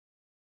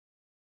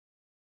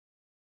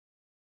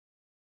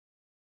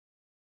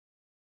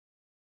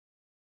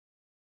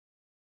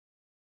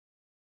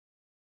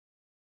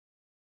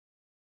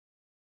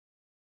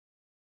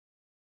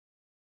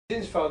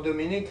Since for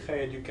Dominic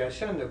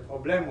re-education, the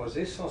problem was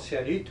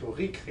essentially to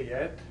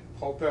recreate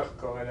proper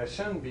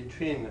correlation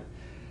between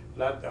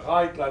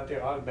right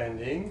lateral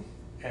bending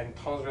and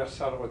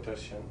transversal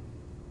rotation.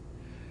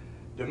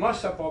 The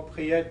most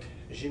appropriate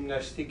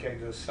gymnastic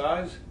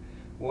exercise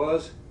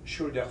was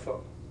shoulder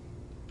fall.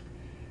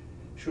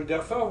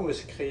 Shoulder fall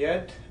was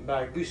created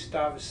by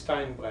Gustav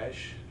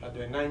Steinbrecht at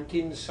the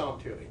 19th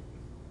century.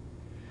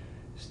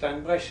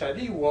 Steinbrecht's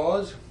idea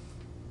was,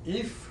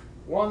 if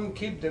one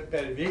keep the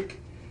pelvic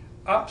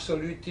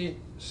absolutely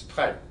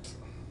straight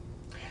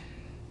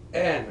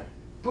and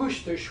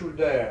push the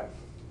shoulder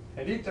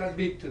a little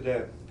bit to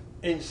the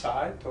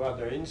inside, toward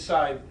the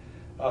inside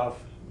of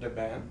the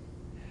band,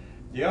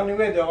 the only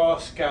way the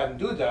horse can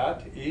do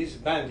that is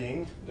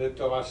bending the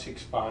thoracic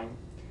spine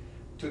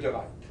to the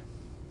right.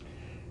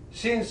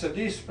 Since the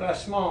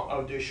displacement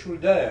of the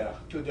shoulder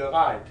to the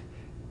right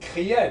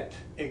creates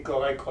a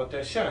correct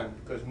rotation,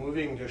 because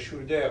moving the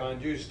shoulder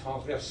induces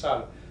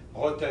transversal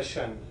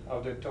rotation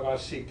of the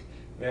thoracic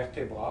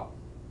vertebra,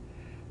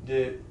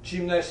 the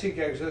gymnastic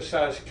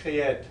exercise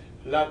creates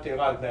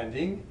lateral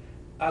bending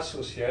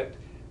associated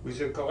with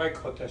the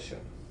correct rotation.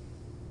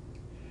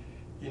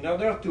 In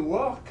order to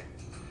work,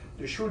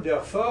 the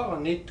shoulder fall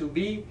needs to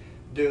be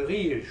the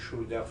real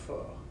shoulder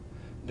fall,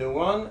 the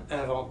one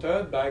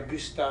invented by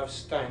Gustav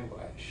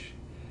Steinbrecht.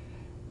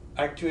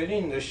 Actually,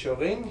 in the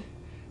showing,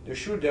 the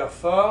shoulder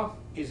fall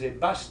is a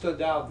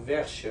bastardized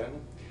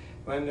version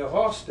when the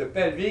horse, the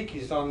pelvic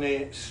is on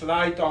a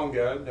slight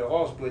angle, the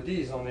horse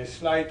body is on a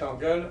slight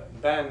angle,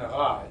 bend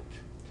right.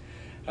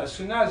 As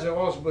soon as the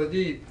horse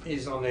body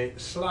is on a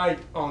slight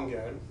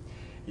angle,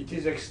 it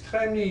is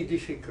extremely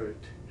difficult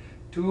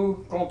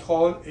to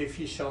control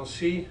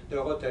efficiency the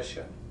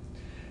rotation.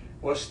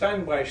 What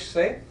Steinbrecht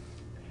said,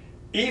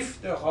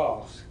 if the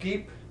horse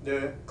keep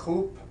the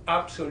croup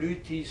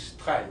absolutely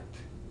straight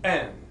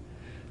and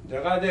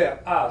the rider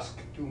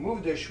asks to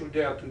move the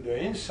shoulder to the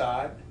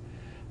inside,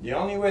 the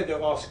only way the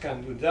horse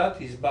can do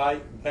that is by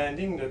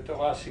bending the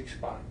thoracic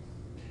spine.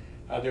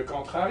 On the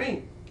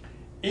contrary,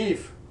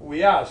 if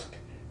we ask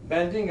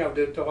bending of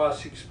the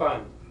thoracic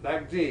spine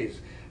like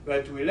this,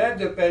 but we let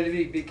the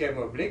pelvic become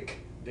oblique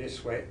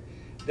this way,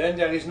 then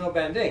there is no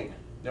bending.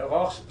 The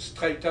horse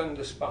straightens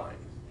the spine.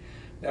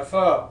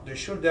 Therefore, the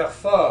shoulder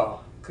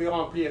fall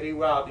currently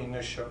rewarded in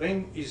the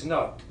showing is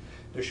not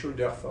the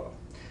shoulder fall.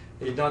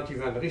 They don't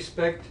even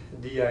respect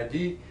the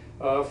idea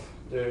of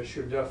the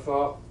shoulder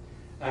fall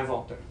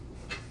inventor.